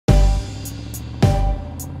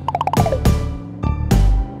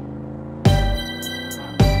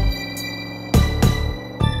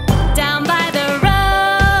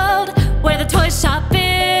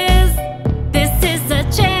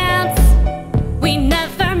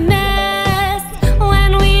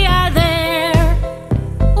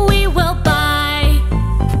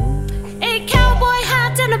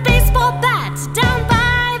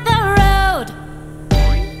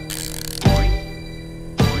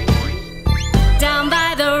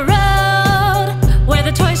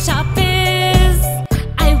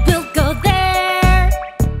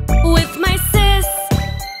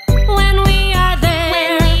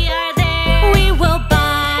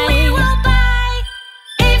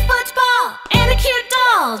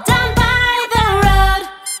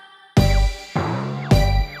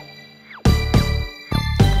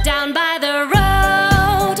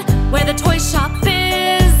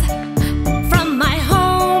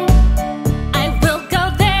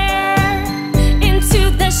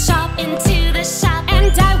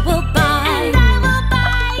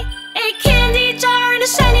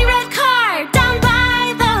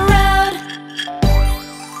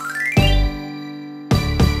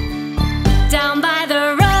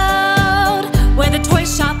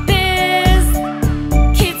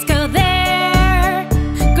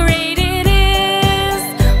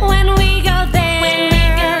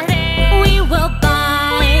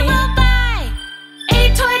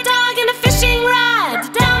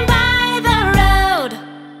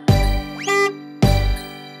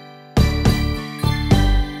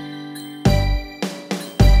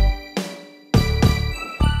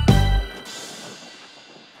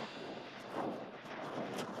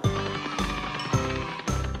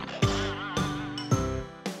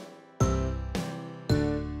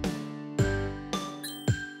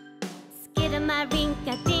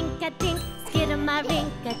rink-a-dink,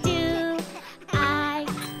 skidamarinka-doo. I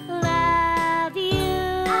love you.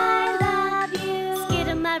 I love you.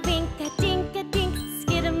 Skidamarinka-dink-a-dink,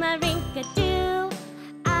 skidamarinka-doo.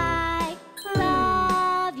 I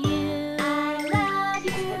love you. I love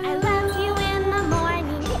you. I love you in the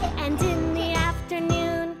morning and in the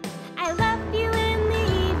afternoon. I love you in the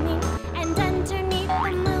evening and underneath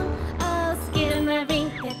the moon. Oh,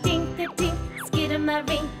 skidamarinka-dink-a-dink,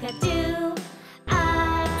 skidamarinka-doo. I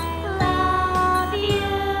love you.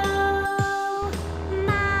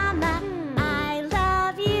 Mama, I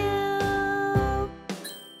love you.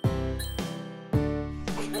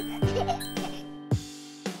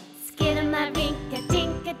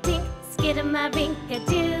 Skidamarinka-dink-a-dink,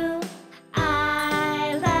 skidamarinka-doo.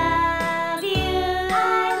 I love you.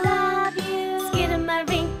 I love you.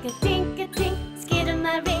 Skidamarinka-dink-a-dink,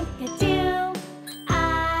 skidamarinka-doo. I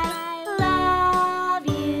love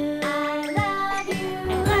you. I love you.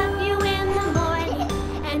 I love you in the morning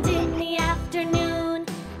and in the afternoon.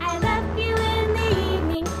 I love you in the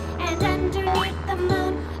evening and underneath the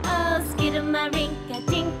moon. Oh,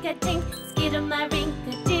 skidamarinka-dink-a-dink,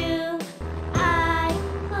 skidamarinka-doo. I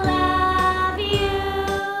love you.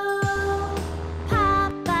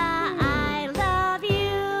 Papa, I love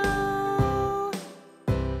you.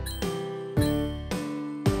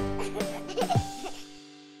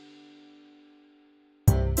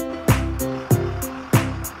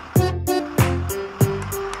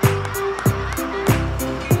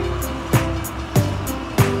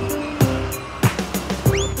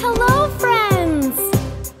 Hello, friends!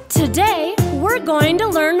 Today, we're going to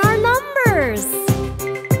learn our numbers.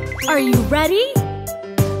 Are you ready?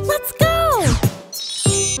 Let's go!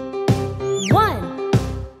 1,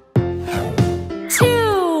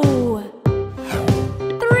 2,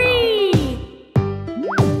 3,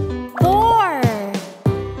 4,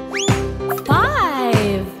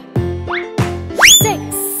 5,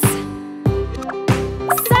 6,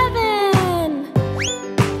 7,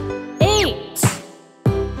 8,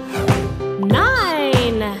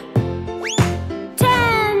 9,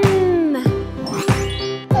 10.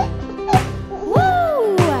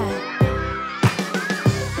 Woo!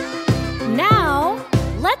 Now,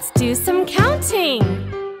 let's do some counting.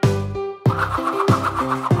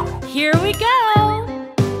 Here we go.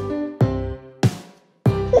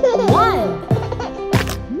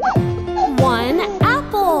 1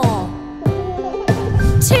 apple.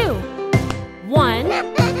 2 1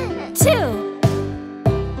 2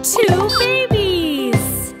 2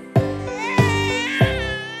 babies.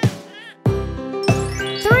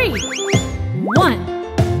 3 1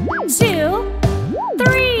 2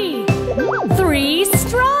 3 3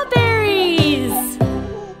 strawberries.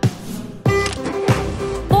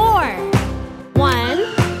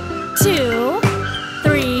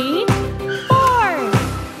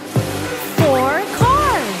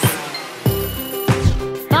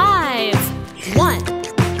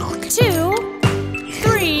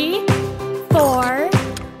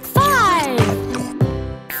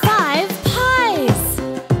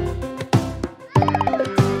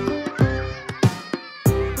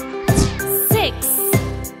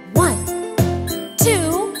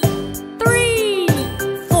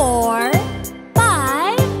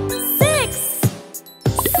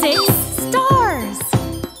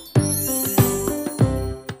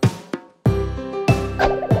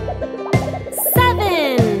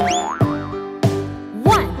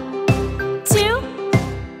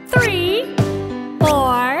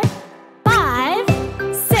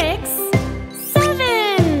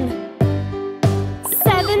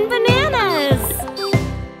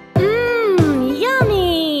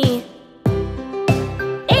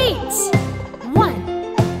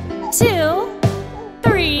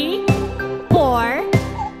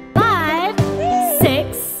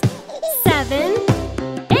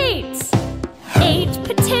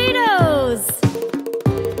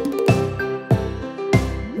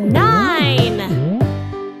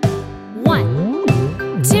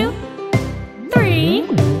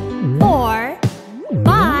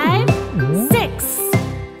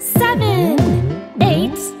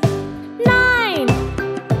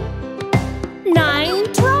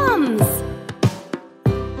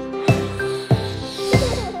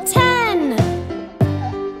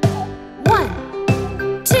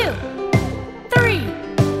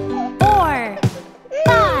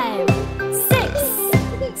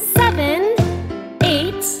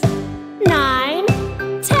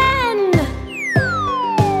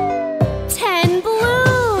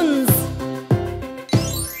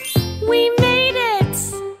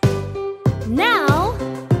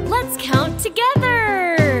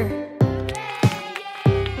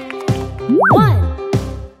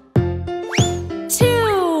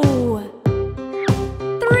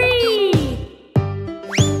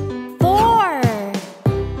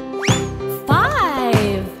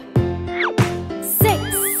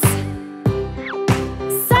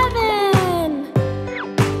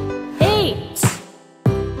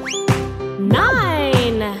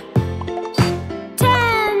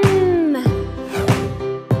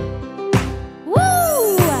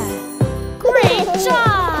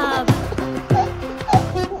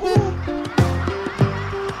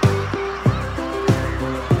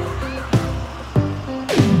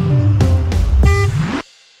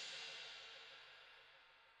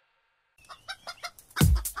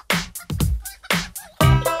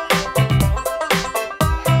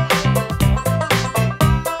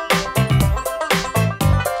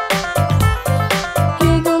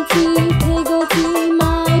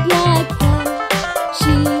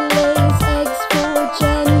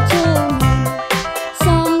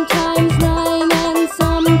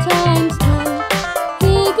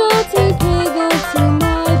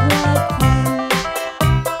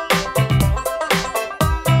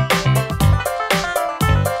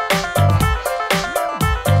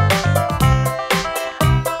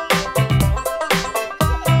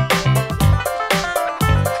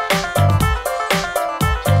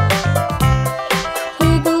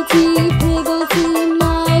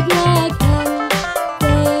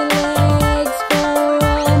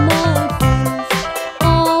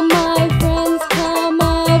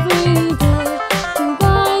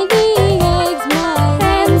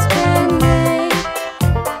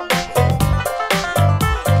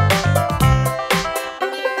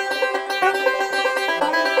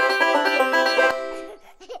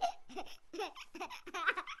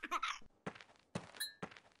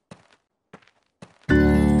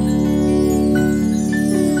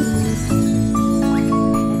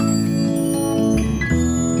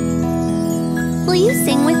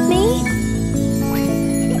 me?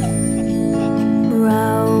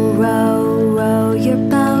 Row, row, row your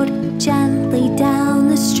boat gently down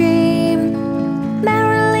the stream.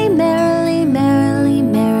 Merrily, merrily, merrily,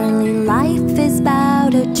 merrily, life is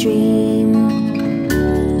but a dream.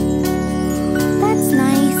 That's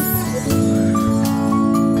nice.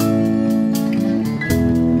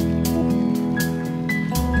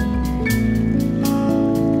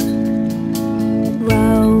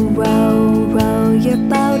 Row, row, row your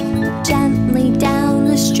boat gently down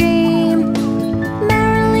the stream.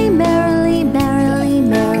 Merrily, merrily, merrily,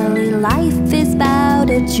 merrily, life is but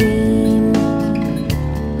a dream.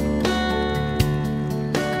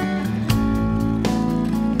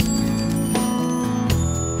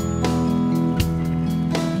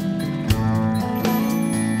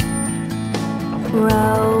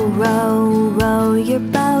 Row, row, row your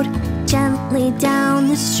boat gently down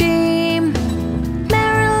the stream.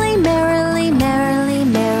 Merrily, merrily, merrily,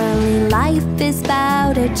 merrily, life is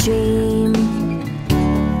but a dream.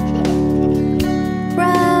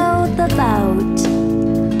 Row the boat.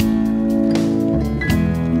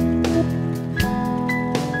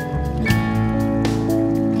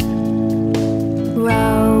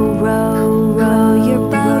 Row, row, row your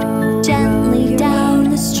boat gently down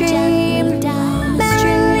the stream.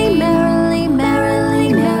 Merrily, merrily, merrily,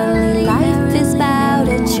 merrily, life is but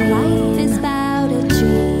a dream. Life is but a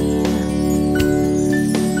dream.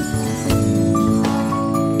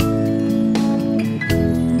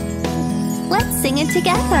 Let's sing it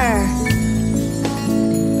together.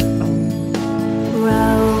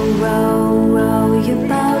 Row, row, row your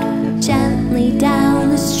boat gently down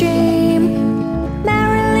the stream.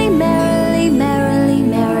 Merrily, merrily, merrily,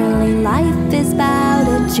 merrily, life is but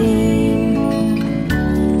a dream.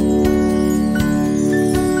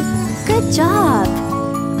 Good job!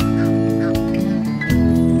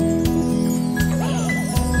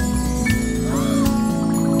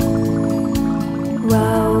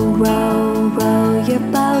 Row, row, row your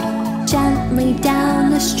boat gently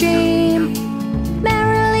down the stream.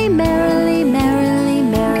 Merrily, merrily, merrily,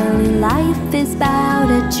 merrily, life is but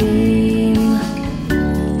a dream.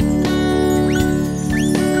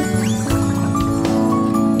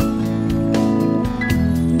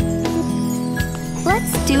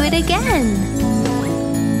 Let's do it again.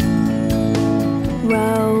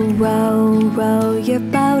 Row, row, row your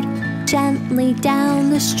boat gently down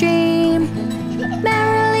the stream.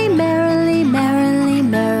 Merrily, merrily, merrily,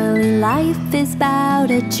 merrily, life is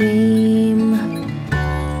but a dream.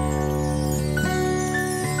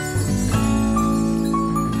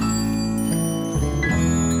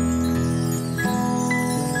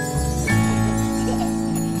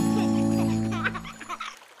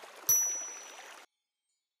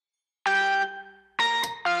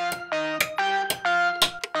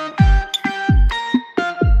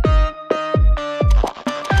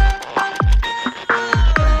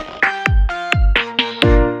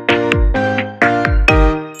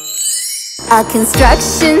 A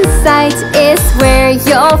construction site is where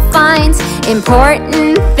you'll find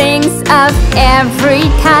important things of every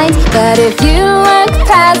kind. But if you look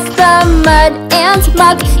past the mud and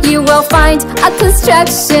muck, you will find a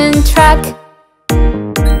construction truck.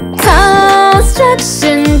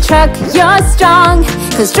 Construction truck, you're strong.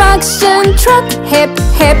 Construction truck, hip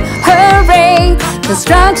hip hooray.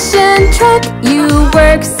 Construction truck, you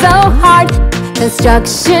work so hard.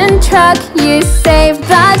 Construction truck, you save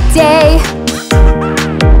the day.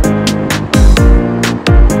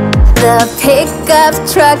 The pickup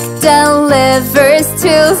truck delivers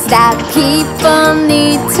tools that people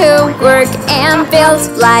need to work and build,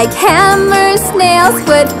 like hammers, nails,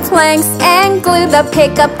 wood planks, and glue. The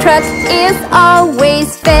pickup truck is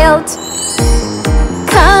always filled.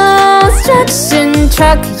 Construction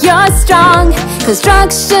truck, you're strong.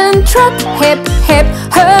 Construction truck, hip hip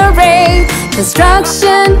hooray.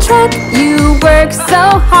 Construction truck, you work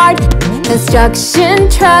so hard. Construction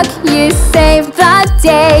truck, you save the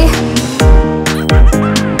day.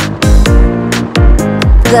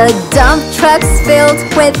 The dump truck's filled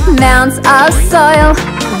with mounds of soil.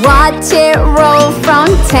 Watch it roll from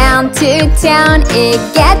town to town. It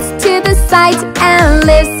gets to the site and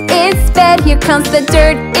lifts its bed. Here comes the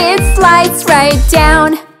dirt, it slides right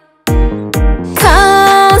down.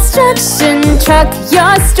 Construction truck,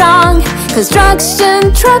 you're strong.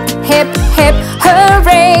 Construction truck, hip hip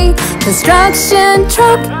hooray. Construction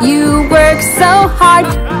truck, you work so hard.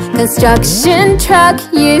 Construction truck,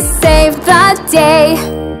 you save the day.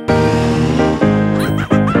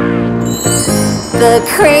 The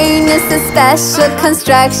crane is a special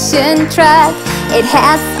construction truck. It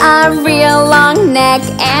has a real long neck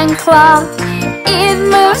and claw. It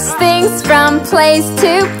moves things from place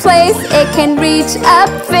to place. It can reach up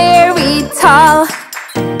very tall.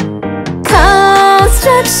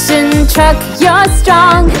 Construction truck, you're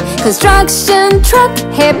strong. Construction truck,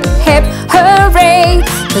 hip hip hooray.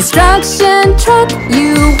 Construction truck,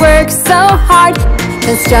 you work so hard.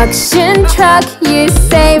 Construction truck, you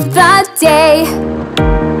save the day.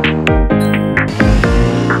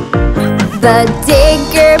 The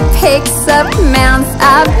digger picks up mounds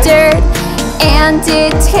of dirt and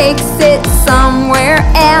it takes it somewhere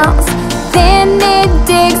else. Then it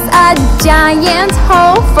digs a giant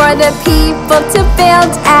hole for the people to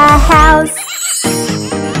build a house.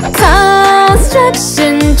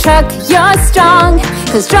 Construction truck, you're strong.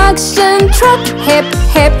 Construction truck, hip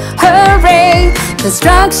hip hooray.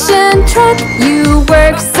 Construction truck, you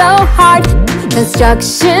work so hard.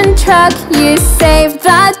 Construction truck, you save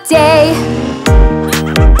the day.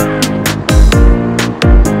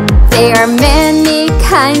 There are many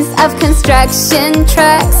kinds of construction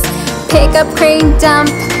trucks: pickup, crane, dump,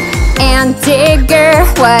 and digger.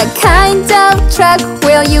 What kind of truck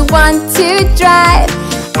will you want to drive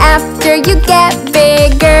after you get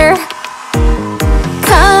bigger?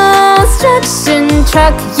 Construction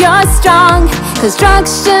truck, you're strong.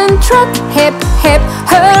 Construction truck, hip hip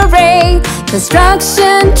hooray.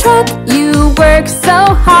 Construction truck, you work so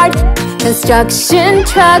hard. Construction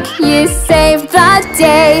truck, you save the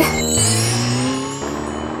day.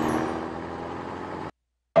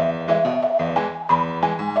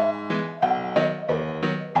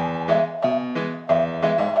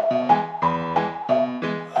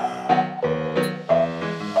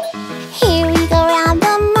 Here we go round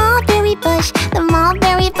the mulberry bush, the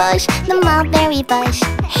mulberry bush, the mulberry bush.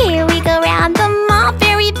 Here we go round the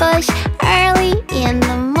mulberry bush, early in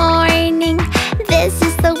the morning. This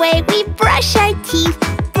is the way we brush our teeth,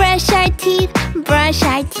 brush our teeth, brush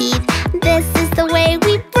our teeth. This is the way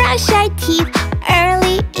we brush our teeth,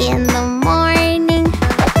 early in the morning.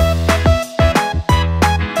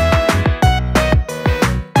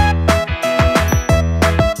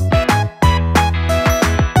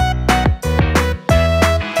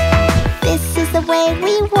 This is the way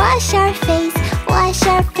we wash our face, wash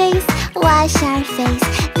our face, wash our face.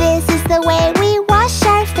 This is the way we wash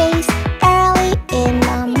our face, early in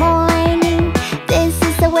the morning. This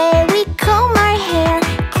is the way we comb our hair,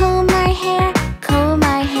 comb our hair, comb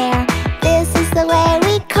our hair. This is the way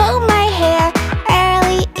we comb our hair,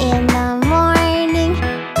 early in the morning.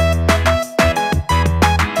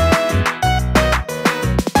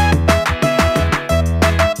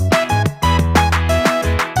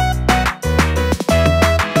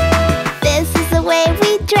 This is the way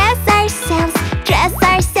we dress ourselves, dress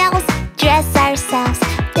ourselves, dress ourselves.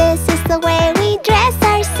 This is the way we dress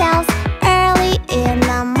ourselves, early in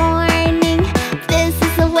the morning. This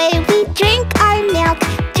is the way we drink our milk,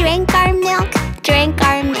 drink our milk, drink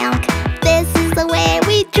our milk. This is the way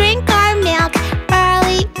we drink our milk,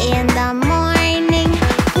 early in the morning.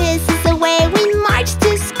 This is the way we march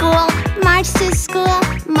to school, march to school,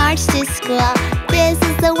 march to school. This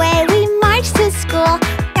is the way we march to school,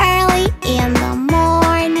 early in the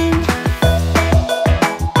morning.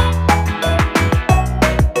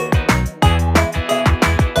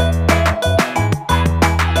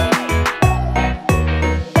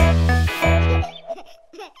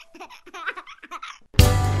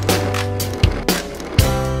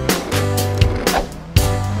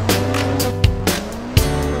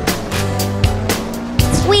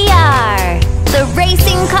 We are the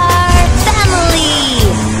racing car family.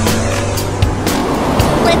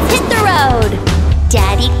 Let's hit the road.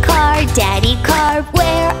 Daddy car,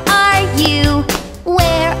 where are you?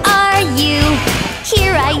 Where are you?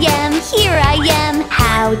 Here I am,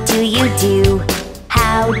 how do you do?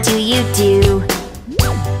 How do you do?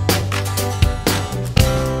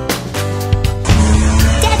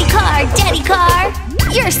 Daddy car,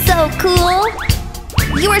 you're so cool.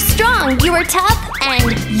 You are strong, you are tough,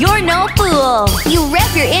 and you're no fool. You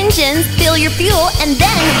rev your engines, fill your fuel, and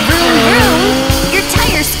then vroom vroom. Your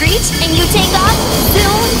tires screech and you take off,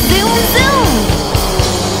 zoom, zoom, zoom.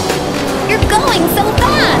 You're going so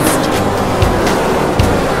fast.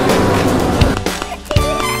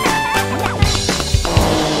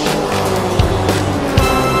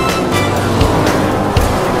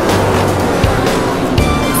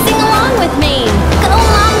 Sing along with me. Go,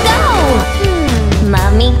 Mom, go.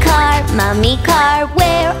 Mommy car,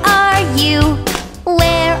 where are you?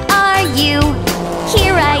 Where are you?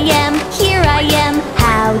 Here I am,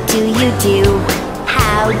 how do you do?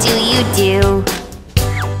 How do you do?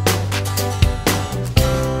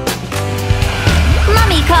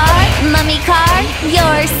 Mommy car,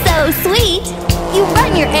 you're so sweet. You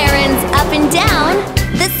run your errands up and down.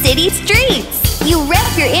 the city streets. You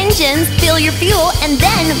rev your engines, fill your fuel, and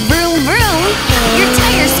then vroom vroom. Your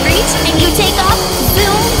tires screech and you take off,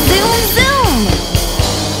 zoom, zoom, zoom.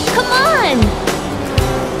 Come on!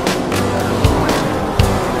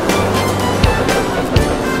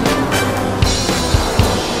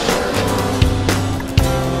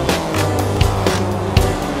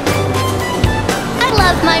 I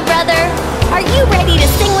love my brother. Are you ready to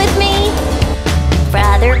sing with me?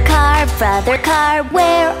 Brother car,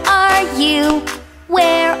 where are you?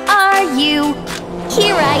 Where are you?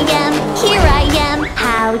 Here I am,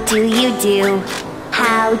 how do you do?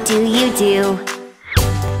 How do you do?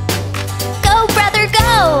 Go, brother,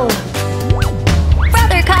 go!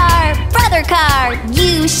 Brother car,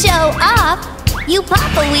 you show off. You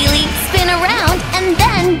pop a wheelie, spin around, and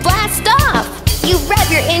then blast off. You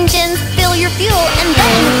rev your engines, fill your fuel, and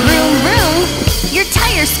then vroom vroom. Your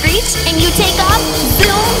tires screech and you take off,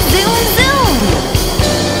 zoom, zoom, zoom.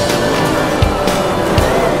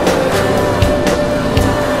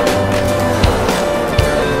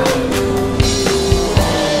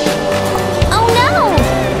 Oh no!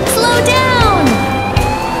 Slow down!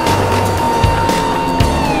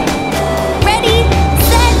 Ready,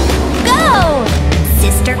 set, go!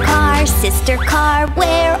 Sister car,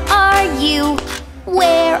 where are you?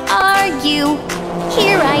 Where are you?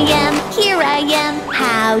 Here I am,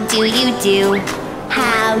 how do you do?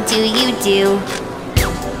 How do you do?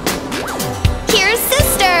 Here's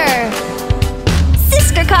sister!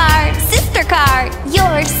 Sister car,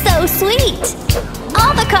 you're so sweet!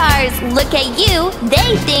 All the cars look at you,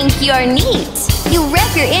 they think you're neat. You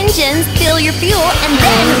rev your engines, fill your fuel, and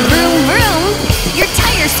then vroom vroom. Your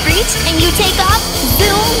tires screech and you take off,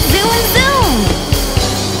 zoom, zoom, zoom.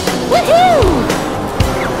 Woohoo!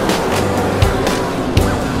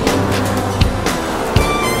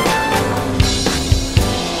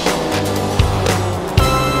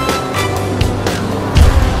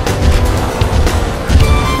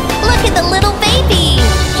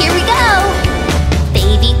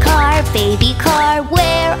 Baby car,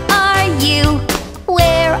 where are you?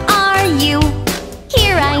 Where are you?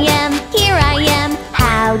 Here I am,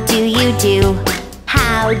 how do you do?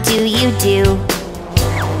 How do you do?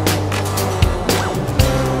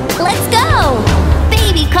 Let's go!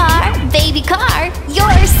 Baby car,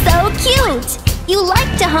 you're so cute! You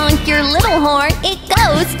like to honk your little horn, it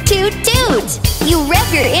goes toot toot! You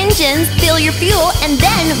rev your engines, fill your fuel, and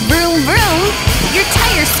then vroom vroom! Your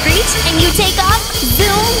tires screech and you take off,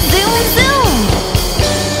 zoom, zoom, zoom!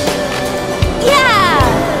 Yeah!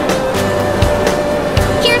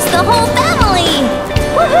 Here's the whole family!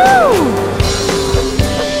 Woohoo!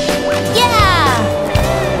 Yeah!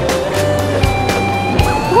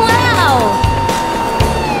 Wow!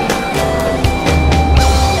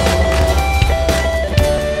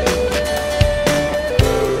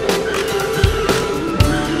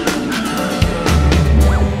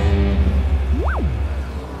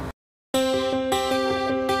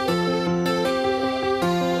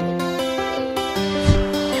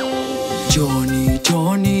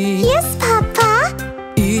 Johnny. Yes, Papa.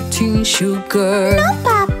 Eating sugar. No,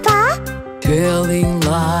 Papa. Telling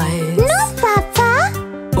lies. No, Papa.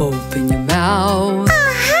 Open your mouth.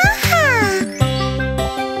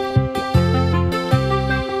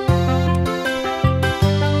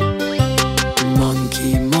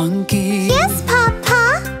 Monkey. Yes,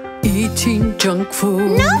 Papa. Eating junk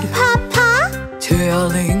food. No, Papa.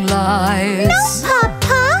 Telling lies. No,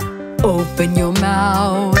 Papa. Open your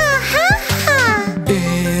mouth.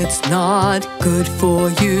 It's not good for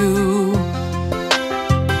you.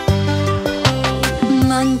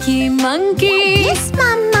 Monkey. Yes,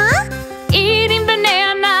 Mama. Eating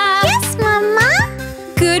banana. Yes, Mama.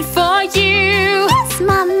 Good for you. Yes,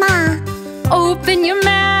 Mama. Open your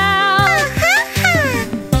mouth.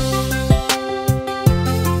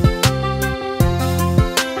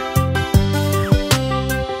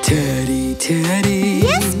 Teddy.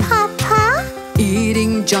 Yes, Papa.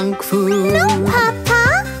 Eating junk food. No,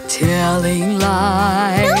 Papa. Telling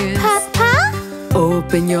lies. No, Papa.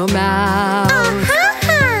 Open your mouth.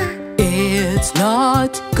 It's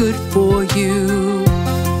not good for you.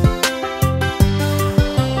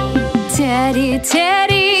 Teddy.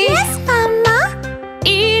 Yes, Mama.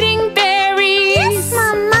 Eating berries. Yes,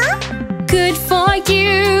 Mama. Good for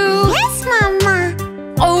you. Yes, Mama.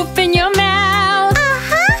 Open your mouth.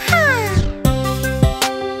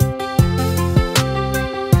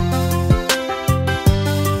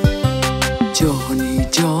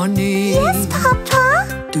 Johnny. Yes,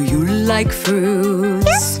 Papa. Do you like fruits?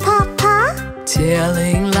 Yes, Papa.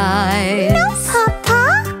 Telling lies. No,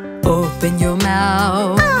 Papa. Open your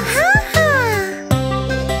mouth.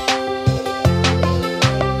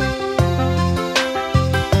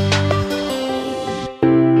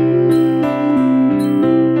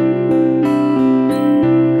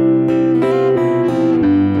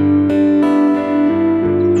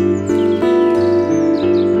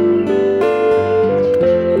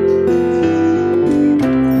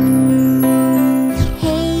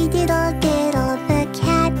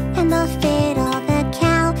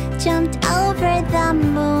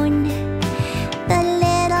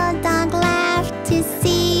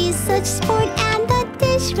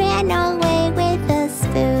 ran away with a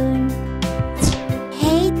spoon.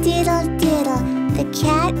 Hey diddle diddle, the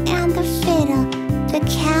cat and the fiddle. The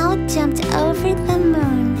cow jumped over the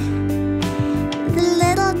moon. The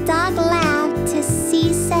little dog laughed to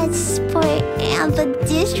see such sport, and the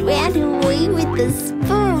dish ran away with the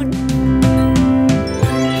spoon. Hey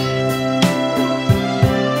diddle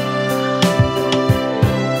diddle,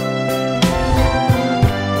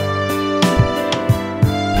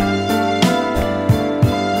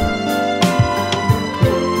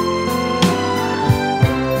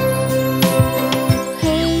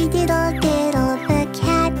 the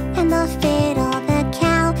cat and the fiddle. The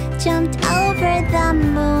cow jumped over the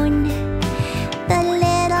moon. The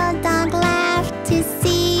little dog laughed to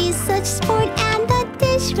see such sport, and the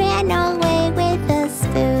dish ran away with a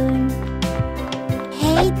spoon.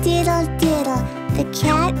 Hey diddle diddle, the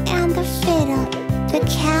cat and the fiddle. The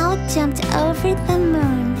cow jumped over the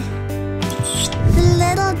moon. The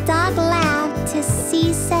little dog laughed to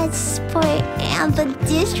see such sport, and the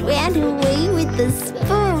dish ran away with the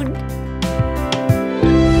spoon.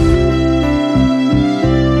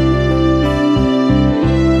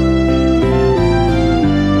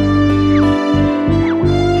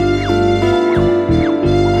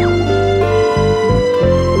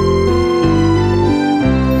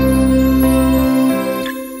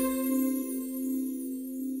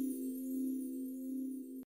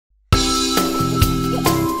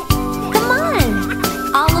 Come on!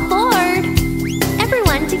 All aboard!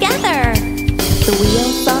 Everyone together! The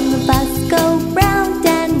wheels on the bus go round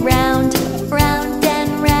and round, round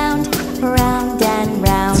and round, round and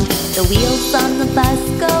round. The wheels on the bus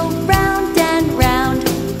go round and round,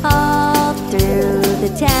 all through the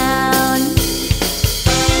town.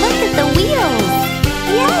 Look at the wheels!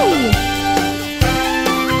 Yay!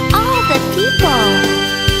 All the people!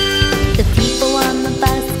 The people on the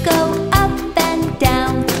bus go up and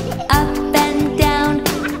down, up and down,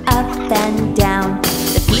 up and down.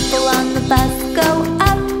 The people on the bus go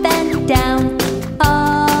up and down,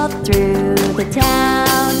 all through the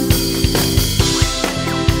town.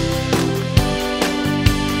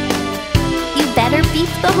 You better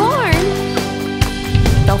beep the horn!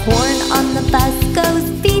 The horn on the bus goes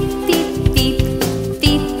beep, beep, beep,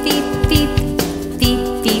 beep, beep, beep, beep,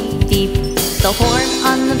 beep, beep. The horn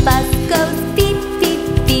on the bus goes beep, beep,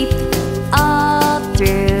 beep, all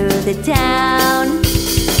through the town.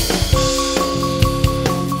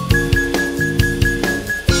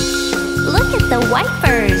 Look at the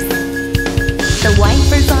wipers! The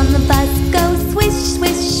wipers on the bus go swish,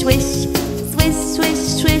 swish, swish, swish, swish,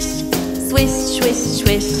 swish, swish, swish,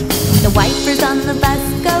 swish. The wipers on the bus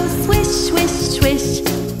go swish, swish, swish,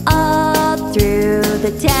 all through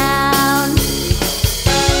the town.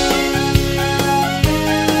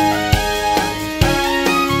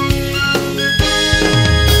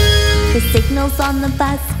 The signals on the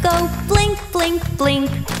bus go blink, blink, blink,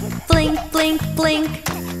 blink, blink, blink,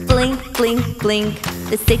 blink, blink, blink.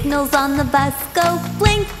 The signals on the bus go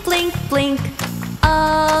blink, blink, blink,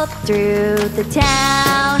 all through the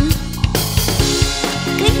town.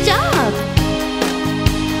 Good job!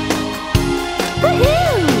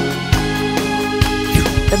 Woohoo!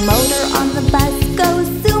 The motor on the bus goes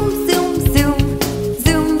zoom, zoom, zoom,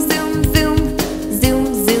 zoom, zoom, zoom, zoom,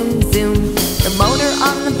 zoom, zoom. The motor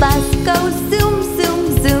on the bus goes zoom, zoom,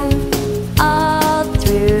 zoom, all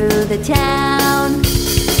through the town.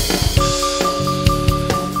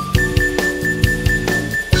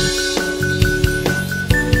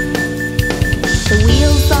 The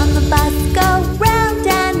wheels on the bus go round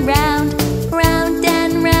and round, round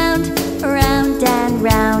and round, round and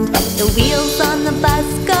round. The wheels on the bus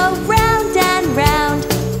go round and round,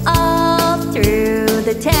 all through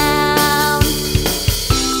the town.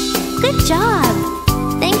 Good job!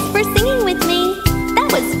 Thanks for singing with me.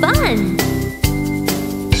 That was fun!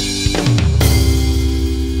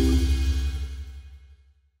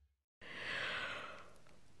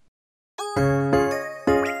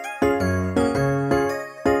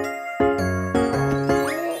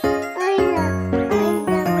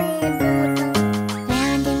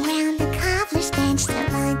 Round and round the cobbler's bench, the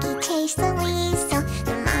monkey chased the weasel.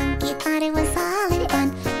 The monkey thought it was all in fun.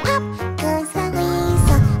 Up goes the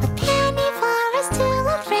weasel. A penny for a stool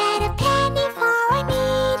of thread, a penny for a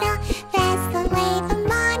needle. That's the way the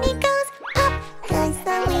money goes. Up goes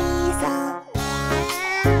the weasel.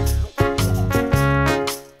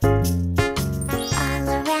 All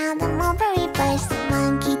around the mulberry bush, the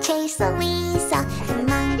monkey chased the weasel. The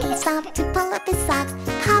monkey stopped to pull up his socks.